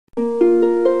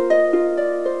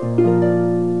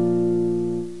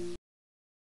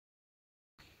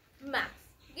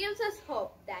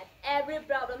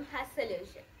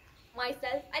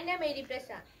Mary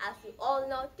Prashant. As you all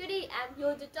know, today I am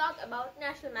here to talk about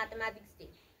National Mathematics Day.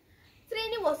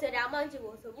 Srinivasa Ramanujan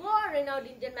was a world-renowned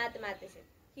Indian mathematician.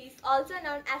 He is also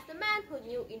known as the man who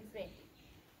knew infinity.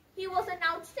 He was an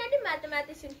outstanding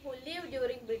mathematician who lived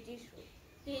during British rule.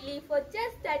 He lived for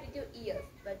just 32 years,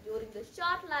 but during the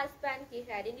short lifespan, he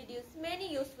had introduced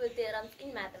many useful theorems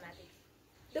in mathematics.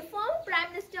 The former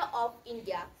Prime Minister of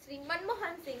India, Sri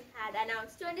Manmohan Singh, had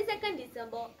announced 22nd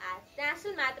December as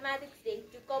National Mathematics Day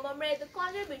to commemorate the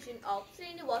contribution of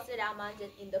Srinivasa Ramanujan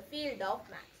in the field of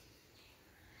maths.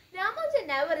 Ramanujan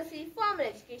never received formal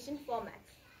education for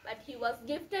maths, but he was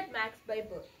gifted maths by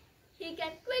birth. He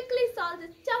can quickly solve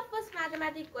the toughest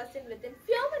mathematical question within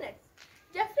few minutes.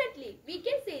 Definitely, we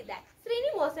can say that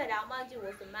Srinivasa Ramanujan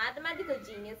was a mathematical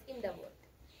genius in the world.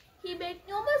 He made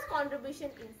numerous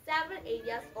contributions in several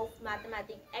areas of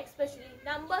mathematics, especially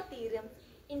number theorems,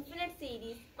 infinite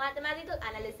series, mathematical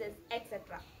analysis,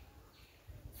 etc.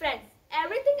 Friends,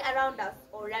 everything around us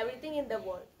or everything in the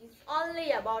world is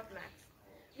only about maths.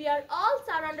 We are all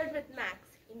surrounded with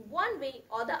maths in one way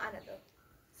or the another.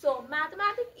 So,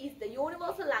 mathematics is the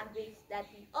universal language that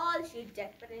we all should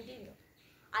definitely know.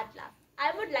 At last,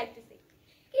 I would like to say,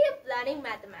 keep learning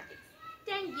mathematics.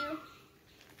 Thank you.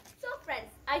 So friends,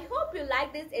 I hope you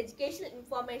like this educational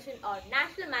information on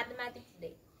National Mathematics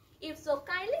Day. If so,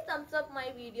 kindly thumbs up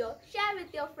my video, share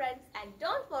with your friends and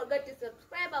don't forget to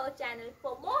subscribe our channel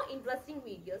for more interesting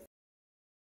videos.